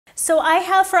So I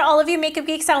have for all of you makeup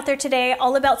geeks out there today,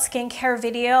 all about skincare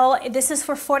video. This is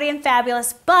for 40 and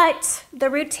Fabulous, but the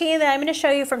routine that I'm going to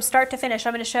show you from start to finish,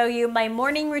 I'm going to show you my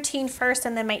morning routine first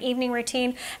and then my evening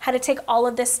routine, how to take all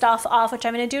of this stuff off, which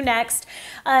I'm going to do next.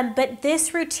 But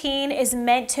this routine is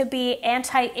meant to be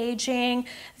anti-aging,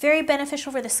 very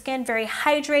beneficial for the skin, very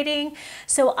hydrating.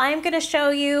 So I'm going to show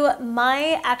you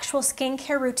my actual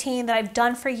skincare routine that I've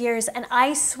done for years, and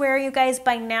I swear you guys,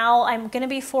 by now I'm going to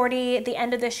be 40 at the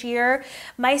end of this year.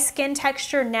 My skin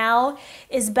texture now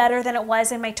is better than it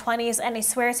was in my 20s, and I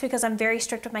swear it's because I'm very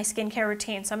strict with my skincare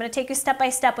routine. So I'm going to take you step by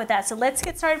step with that. So let's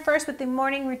get started first with the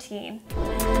morning routine.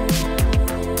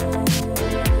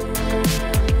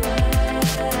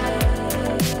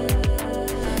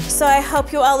 So I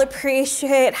hope you all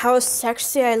appreciate how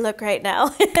sexy I look right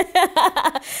now.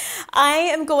 I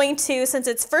am going to, since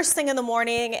it's first thing in the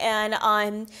morning,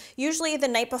 and usually the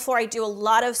night before I do a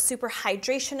lot of super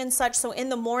hydration and such, so in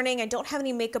the morning I don't have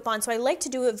any makeup on, so I like to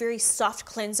do a very soft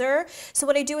cleanser. So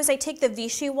what I do is I take the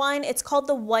Vichy one. It's called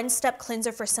the one-step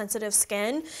cleanser for sensitive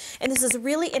skin, and this is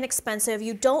really inexpensive.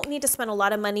 You don't need to spend a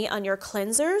lot of money on your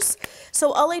cleansers.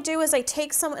 So all I do is I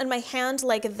take some in my hand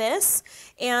like this,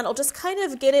 and I'll just kind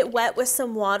of get it wet with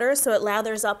some water so it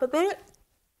lathers up a bit,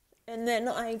 and then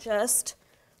I just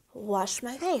wash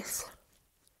my face.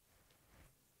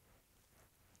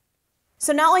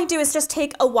 So now all I do is just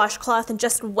take a washcloth and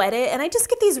just wet it, and I just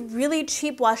get these really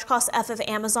cheap washcloths off of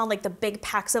Amazon, like the big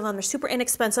packs of them. They're super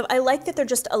inexpensive. I like that they're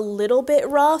just a little bit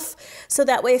rough, so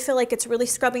that way I feel like it's really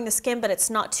scrubbing the skin, but it's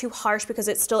not too harsh because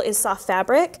it still is soft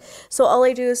fabric. So all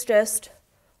I do is just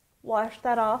wash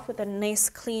that off with a nice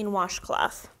clean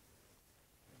washcloth.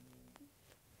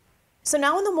 So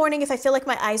now in the morning, if I feel like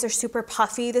my eyes are super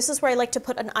puffy, this is where I like to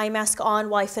put an eye mask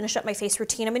on while I finish up my face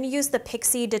routine. I'm going to use the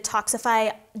Pixi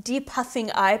Detoxify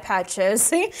Depuffing Eye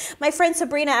Patches. My friend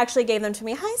Sabrina actually gave them to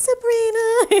me. Hi,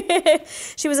 Sabrina.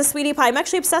 She was a sweetie pie. I'm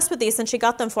actually obsessed with these since she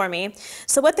got them for me.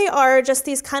 So what they are, just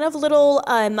these kind of little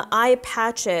eye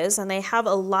patches, and they have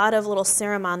a lot of little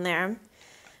serum on there,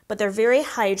 but they're very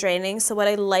hydrating. So what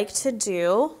I like to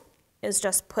do is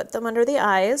just put them under the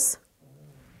eyes.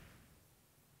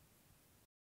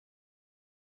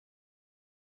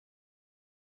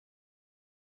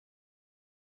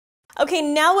 Okay,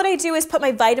 now what I do is put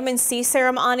my vitamin C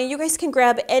serum on, and you guys can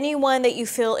grab any one that you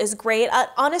feel is great.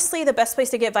 Honestly, the best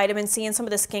place to get vitamin C and some of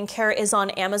the skincare is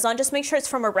on Amazon. Just make sure it's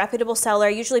from a reputable seller. I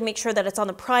usually make sure that it's on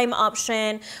the Prime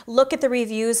option, look at the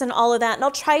reviews and all of that, and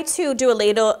I'll try to do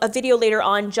a video later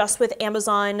on just with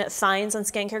Amazon finds on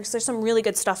skincare, because there's some really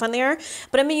good stuff on there.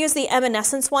 But I'm going to use the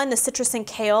Evanescence one, the citrus and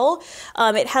kale.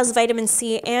 It has vitamin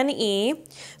C and E.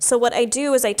 So what I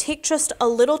do is I take just a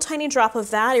little tiny drop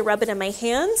of that, I rub it in my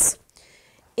hands,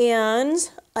 and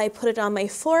I put it on my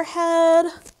forehead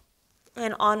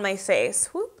and on my face.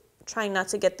 Whoop, trying not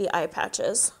to get the eye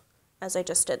patches as I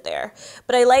just did there.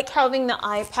 But I like having the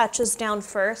eye patches down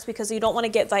first because you don't want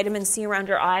to get vitamin C around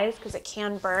your eyes because it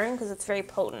can burn because it's very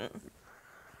potent.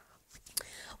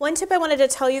 One tip I wanted to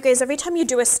tell you guys, every time you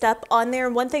do a step on there,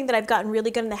 one thing that I've gotten really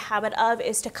good in the habit of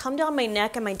is to come down my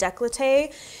neck and my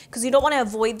décolleté, because you don't want to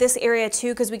avoid this area too,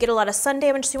 because we get a lot of sun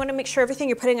damage. So you want to make sure everything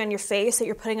you're putting on your face that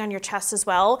you're putting on your chest as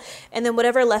well. And then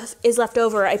whatever is left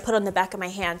over, I put on the back of my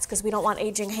hands, because we don't want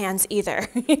aging hands either.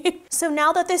 So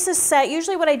now that this is set,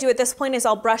 usually what I do at this point is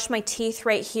I'll brush my teeth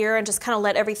right here and just kind of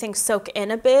let everything soak in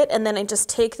a bit. And then I just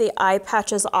take the eye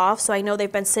patches off. So I know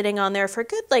they've been sitting on there for a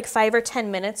good like 5 or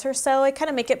 10 minutes or so. I kind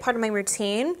of make it part of my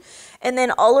routine. And then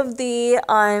all of the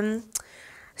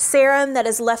serum that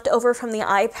is left over from the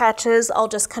eye patches, I'll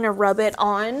just kind of rub it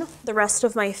on the rest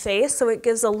of my face so it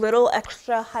gives a little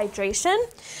extra hydration.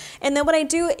 And then what I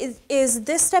do is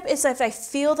this step is if I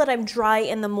feel that I'm dry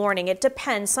in the morning. It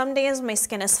depends. Some days my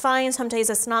skin is fine, some days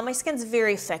it's not. My skin's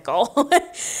very fickle.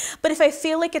 But if I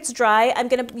feel like it's dry, I'm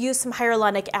going to use some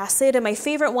hyaluronic acid. And my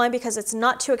favorite one, because it's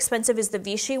not too expensive, is the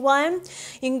Vichy one.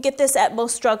 You can get this at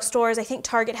most drugstores. I think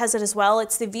Target has it as well.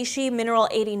 It's the Vichy Mineral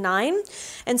 89.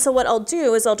 And so what I'll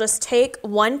do is I'll just take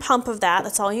 1 pump of that.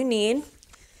 That's all you need.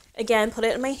 Again, put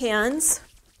it in my hands.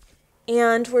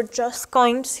 And we're just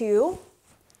going to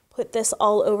put this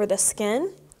all over the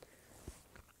skin,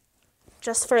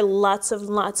 just for lots of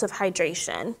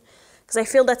hydration. Because I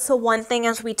feel that's the one thing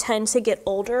as we tend to get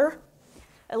older,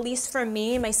 at least for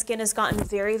me, my skin has gotten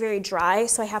very, very dry,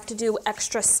 so I have to do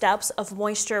extra steps of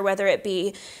moisture, whether it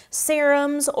be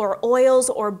serums or oils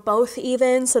or both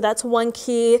even. So that's one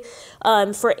key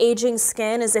for aging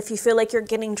skin, is if you feel like you're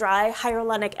getting dry,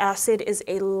 hyaluronic acid is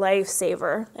a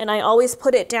lifesaver. And I always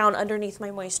put it down underneath my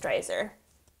moisturizer.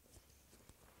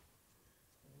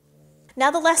 Now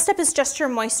the last step is just your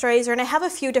moisturizer, and I have a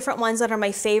few different ones that are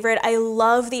my favorite. I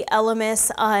love the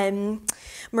Elemis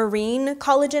Marine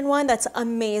collagen one. That's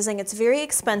amazing. It's very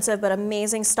expensive, but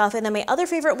amazing stuff. And then my other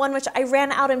favorite one, which I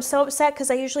ran out, I'm so upset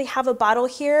because I usually have a bottle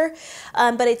here,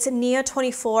 but it's Nia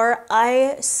 24.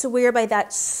 I swear by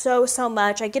that so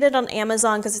much. I get it on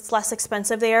Amazon because it's less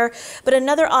expensive there. But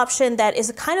another option that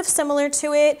is kind of similar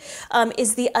to it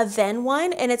is the Aven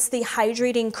one, and it's the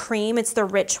hydrating cream. It's the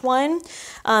rich one.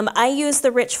 I use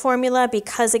the rich formula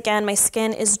because, again, my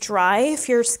skin is dry. If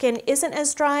your skin isn't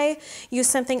as dry, use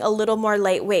something a little more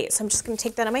lightweight. So I'm just going to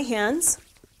take that in my hands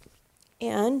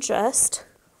and just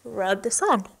rub this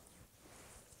on.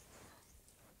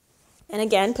 And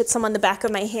again, put some on the back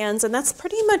of my hands, and that's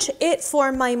pretty much it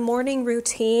for my morning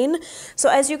routine. So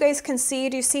as you guys can see,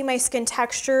 do you see my skin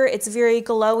texture? It's very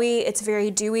glowy, it's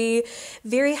very dewy,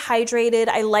 very hydrated.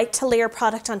 I like to layer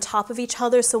product on top of each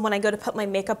other, so when I go to put my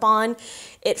makeup on,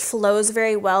 it flows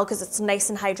very well because it's nice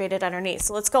and hydrated underneath.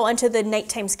 So let's go on to the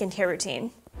nighttime skincare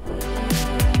routine.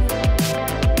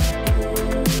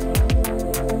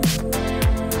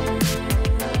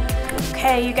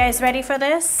 Okay, you guys ready for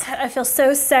this? I feel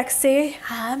so sexy.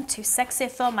 I'm too sexy to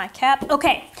fill my cap.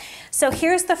 Okay, so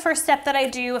here's the first step that I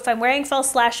do. If I'm wearing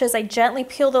false lashes, I gently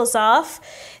peel those off.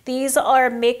 These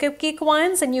are Makeup Geek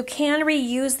ones, and you can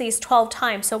reuse these 12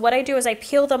 times. So what I do is I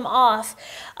peel them off.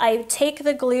 I take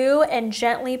the glue and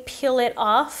gently peel it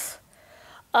off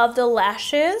of the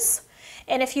lashes.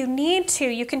 And if you need to,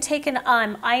 you can take an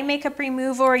eye makeup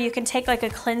remover, or you can take like a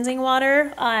cleansing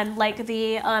water, like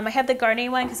the, I have the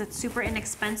Garnier one because it's super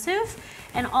inexpensive.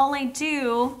 And all I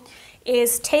do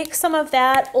is take some of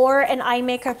that, or an eye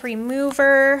makeup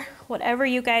remover, whatever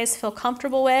you guys feel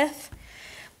comfortable with.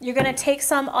 You're gonna take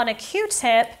some on a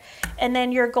Q-tip, and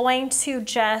then you're going to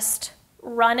just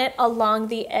run it along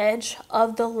the edge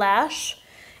of the lash,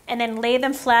 and then lay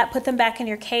them flat, put them back in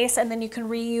your case, and then you can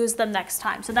reuse them next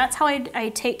time. So that's how I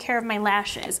take care of my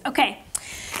lashes. Okay,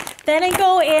 then I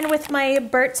go in with my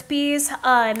Burt's Bees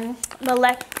micellar,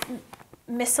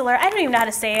 I don't even know how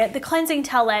to say it, the cleansing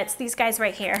towelettes, these guys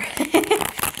right here.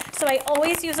 So I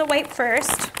always use a wipe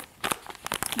first.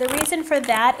 The reason for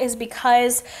that is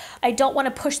because I don't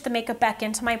want to push the makeup back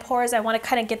into my pores. I want to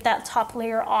kind of get that top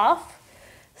layer off.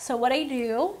 So what I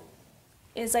do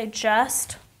is I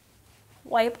just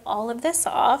wipe all of this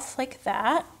off like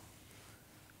that.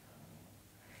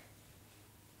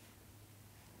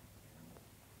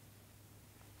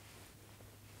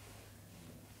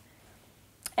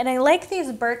 And I like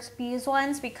these Burt's Bees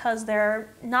ones because they're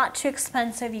not too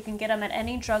expensive. You can get them at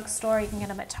any drugstore. You can get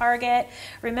them at Target.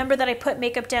 Remember that I put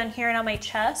makeup down here and on my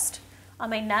chest,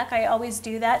 on my neck. I always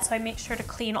do that, so I make sure to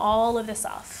clean all of this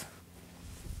off.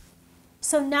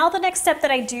 So now the next step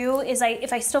that I do is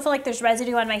if I still feel like there's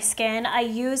residue on my skin, I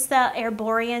use the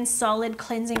Herborian Solid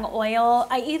Cleansing Oil.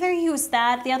 I either use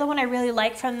that, the other one I really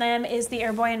like from them is the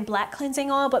Herborian Black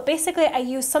Cleansing Oil, but basically I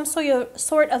use some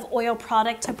sort of oil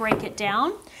product to break it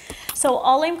down. So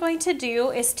all I'm going to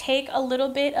do is take a little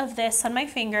bit of this on my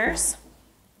fingers,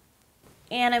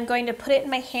 and I'm going to put it in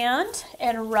my hand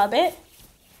and rub it.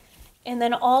 And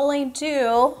then all I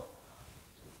do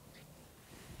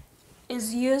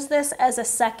is use this as a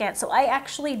second. So I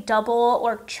actually double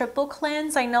or triple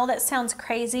cleanse. I know that sounds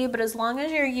crazy, but as long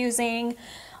as you're using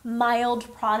mild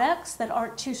products that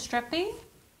aren't too stripping,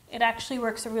 it actually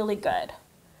works really good.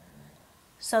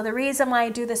 So the reason why I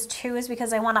do this too is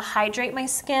because I want to hydrate my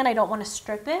skin. I don't want to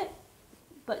strip it,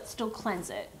 but still cleanse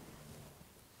it.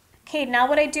 Okay, now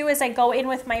what I do is I go in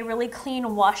with my really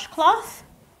clean washcloth.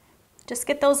 Just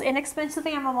get those inexpensive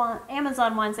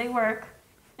Amazon ones, they work.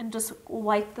 And just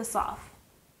wipe this off.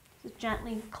 Just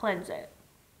gently cleanse it.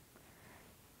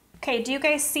 Okay, do you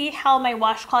guys see how my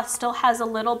washcloth still has a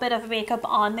little bit of makeup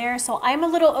on there? So I'm a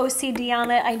little OCD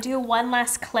on it. I do one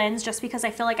last cleanse just because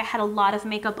I feel like I had a lot of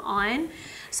makeup on.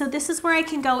 So this is where I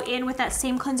can go in with that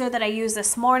same cleanser that I used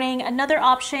this morning. Another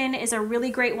option is a really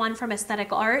great one from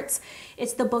Aesthetic Arts.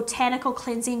 It's the Botanical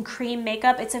Cleansing Cream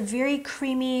Makeup. It's a very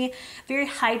creamy, very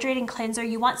hydrating cleanser.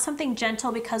 You want something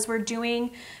gentle because we're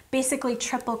doing basically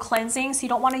triple cleansing, so you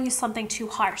don't want to use something too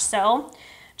harsh. So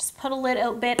just put a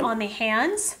little bit on the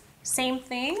hands. Same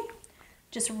thing,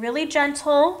 just really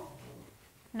gentle,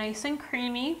 nice and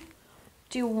creamy.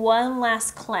 Do one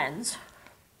last cleanse.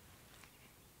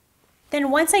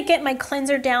 Then once I get my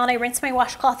cleanser down, I rinse my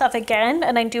washcloth off again,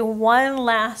 and I do one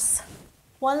last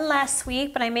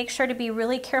sweep, but I make sure to be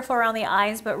really careful around the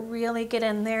eyes, but really get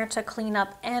in there to clean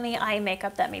up any eye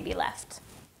makeup that may be left.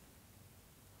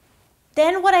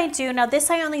 Then what I do, now this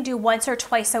I only do once or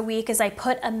twice a week, is I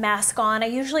put a mask on. I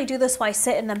usually do this while I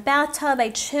sit in the bathtub,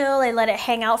 I chill, I let it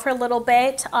hang out for a little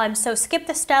bit. So skip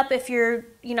the step if you're,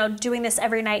 doing this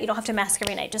every night. You don't have to mask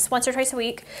every night, just once or twice a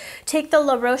week. Take the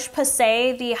La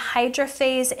Roche-Posay, the Hydra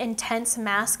Phase Intense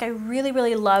Mask. I really,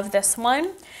 really love this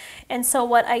one. And so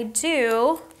what I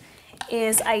do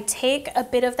is I take a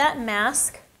bit of that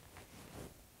mask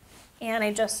and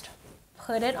I just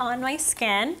put it on my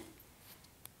skin.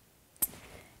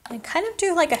 And kind of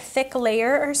do like a thick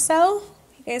layer or so.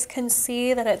 You guys can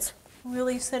see that it's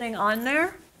really sitting on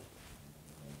there.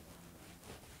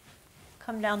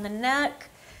 Come down the neck,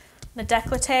 the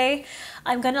décolleté.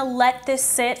 I'm gonna let this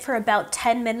sit for about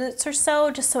 10 minutes or so,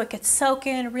 just so it could soak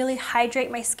in, really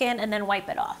hydrate my skin, and then wipe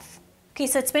it off. Okay,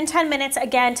 so it's been 10 minutes.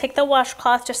 Again, take the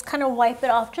washcloth, just kind of wipe it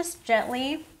off just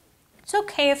gently. It's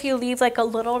okay if you leave like a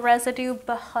little residue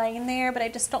behind there, but I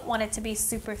just don't want it to be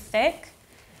super thick.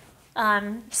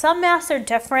 Some masks are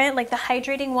different, like the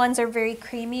hydrating ones are very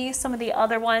creamy. Some of the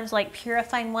other ones, like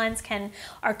purifying ones,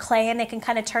 are clay and they can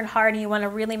kind of turn hard, and you want to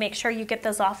really make sure you get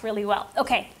those off really well.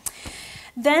 Okay,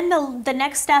 then the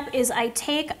next step is I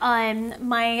take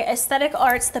my Aesthetic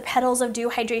Arts, the Petals of Dew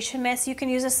Hydration Mist. You can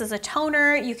use this as a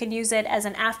toner, you can use it as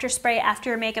an after spray after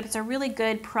your makeup. It's a really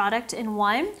good product in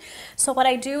one. So what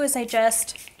I do is I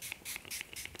just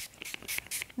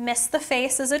mist the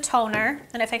face as a toner,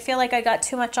 and if I feel like I got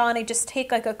too much on, I just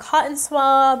take like a cotton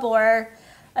swab or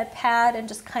a pad and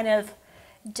just kind of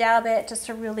dab it just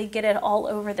to really get it all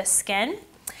over the skin.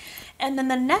 And then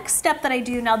the next step that I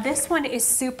do, now this one is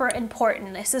super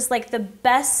important. This is like the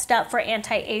best step for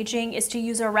anti-aging, is to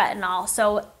use a retinol.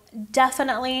 So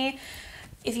definitely,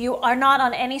 if you are not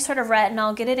on any sort of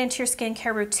retinol, get it into your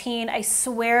skincare routine. I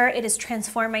swear it has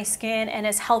transformed my skin and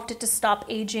has helped it to stop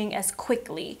aging as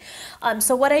quickly.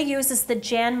 So what I use is the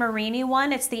Jan Marini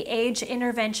one. It's the Age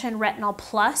Intervention Retinol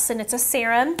Plus, and it's a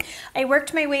serum. I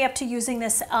worked my way up to using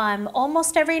this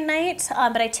almost every night,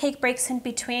 but I take breaks in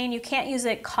between. You can't use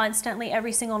it constantly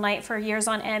every single night for years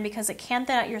on end because it can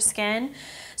thin out your skin.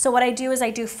 So what I do is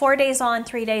I do 4 days on,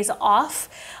 3 days off.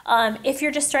 If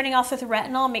you're just starting off with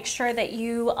retinol, make sure that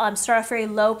you start off very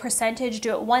low percentage.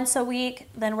 Do it once a week,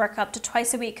 then work up to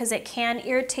twice a week, because it can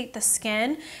irritate the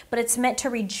skin, but it's meant to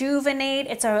rejuvenate.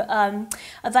 It's a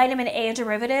vitamin A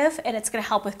derivative, and it's going to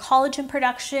help with collagen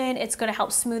production. It's going to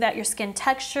help smooth out your skin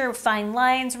texture, fine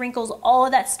lines, wrinkles, all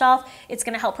of that stuff. It's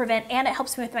going to help prevent, and it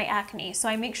helps me with my acne. So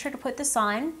I make sure to put this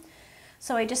on.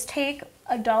 So I just take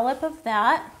a dollop of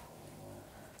that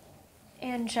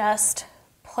and just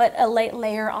put a light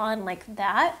layer on like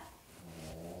that.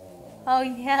 Oh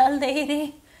yeah,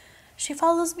 lady. She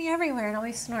follows me everywhere and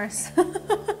always snores.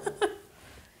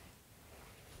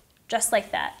 Just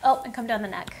like that. Oh, and come down the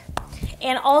neck.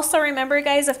 And also remember,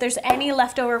 guys, if there's any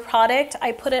leftover product,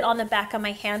 I put it on the back of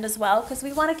my hand as well, because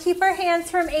we want to keep our hands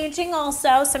from aging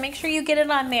also, so make sure you get it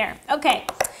on there. Okay.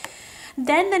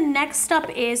 Then the next step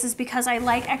is because I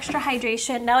like extra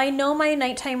hydration. Now I know my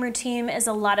nighttime routine is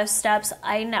a lot of steps,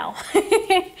 I know.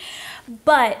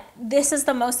 But this is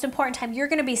the most important time. You're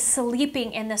gonna be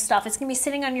sleeping in this stuff. It's gonna be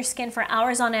sitting on your skin for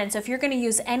hours on end. So if you're gonna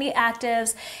use any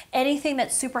actives, anything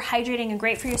that's super hydrating and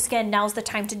great for your skin, now's the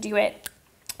time to do it.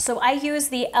 So I use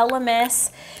the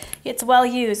Elemis. It's well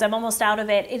used, I'm almost out of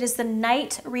it. It is the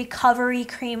Night Recovery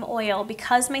Cream Oil.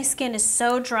 Because my skin is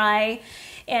so dry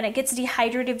and it gets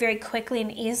dehydrated very quickly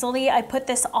and easily, I put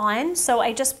this on. So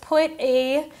I just put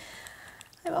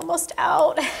I'm almost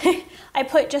out. I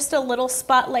put just a little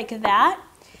spot like that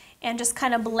and just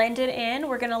kind of blend it in.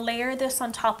 We're gonna layer this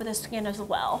on top of the skin as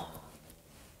well.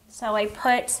 So I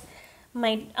put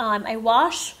my, I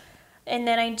wash, and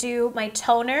then I do my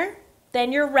toner,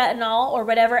 then your retinol or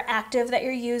whatever active that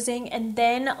you're using, and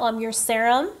then your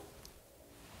serum.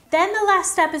 Then the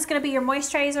last step is going to be your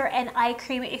moisturizer and eye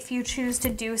cream if you choose to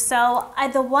do so.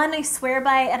 The one I swear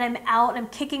by, and I'm out and I'm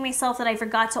kicking myself that I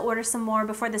forgot to order some more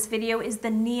before this video, is the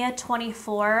Nia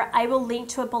 24. I will link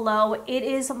to it below. It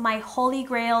is my holy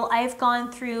grail. I've gone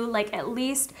through like at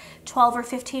least 12 or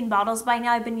 15 bottles by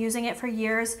now. I've been using it for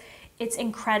years. It's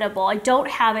incredible. I don't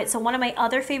have it. So one of my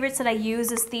other favorites that I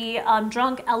use is the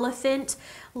Drunk Elephant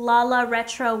Lala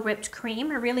Retro Whipped Cream.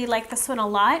 I really like this one a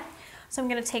lot. So I'm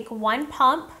going to take one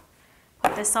pump,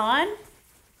 put this on,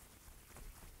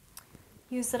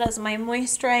 use it as my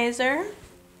moisturizer.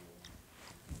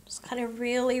 Just kind of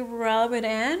really rub it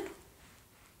in.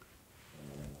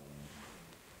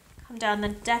 Come down the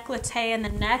décolleté and the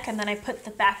neck, and then I put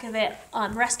the back of it,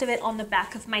 rest of it on the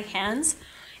back of my hands.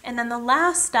 And then the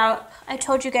last step, I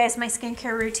told you guys my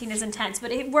skincare routine is intense,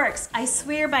 but it works. I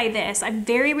swear by this. I'm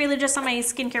very religious on my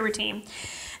skincare routine.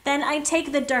 Then I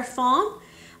take the Darphin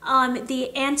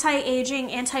the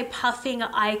anti-aging, anti-puffing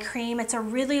eye cream. It's a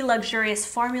really luxurious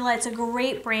formula. It's a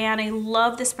great brand. I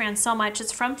love this brand so much.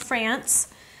 It's from France.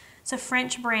 It's a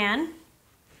French brand.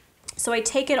 So I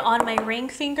take it on my ring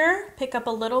finger, pick up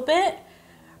a little bit,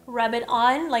 rub it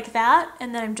on like that,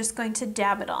 and then I'm just going to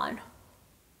dab it on.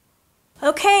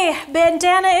 Okay,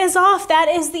 bandana is off. That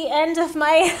is the end of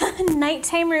my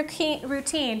nighttime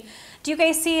routine. Do you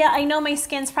guys see? I know my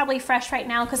skin's probably fresh right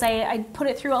now because I put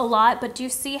it through a lot, but do you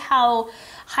see how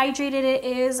hydrated it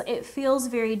is? It feels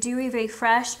very dewy, very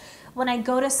fresh. When I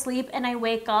go to sleep and I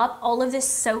wake up, all of this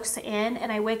soaks in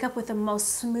and I wake up with the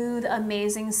most smooth,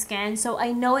 amazing skin. So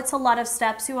I know it's a lot of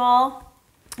steps, you all.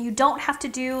 You don't have to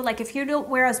do, like, if you don't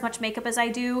wear as much makeup as I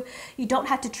do, you don't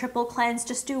have to triple cleanse.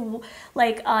 Just do,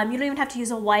 like, you don't even have to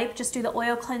use a wipe. Just do the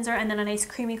oil cleanser and then a nice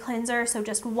creamy cleanser. So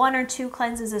just 1 or 2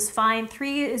 cleanses is fine.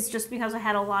 3 is just because I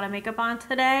had a lot of makeup on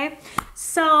today.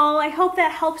 So I hope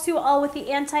that helps you all with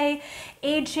the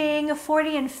anti-aging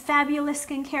 40 and fabulous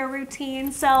skincare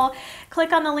routine. So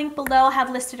click on the link below. I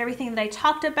have listed everything that I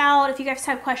talked about. If you guys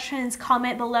have questions,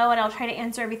 comment below and I'll try to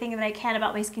answer everything that I can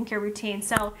about my skincare routine.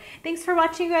 So thanks for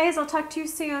watching, you guys. I'll talk to you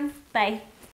soon. Bye.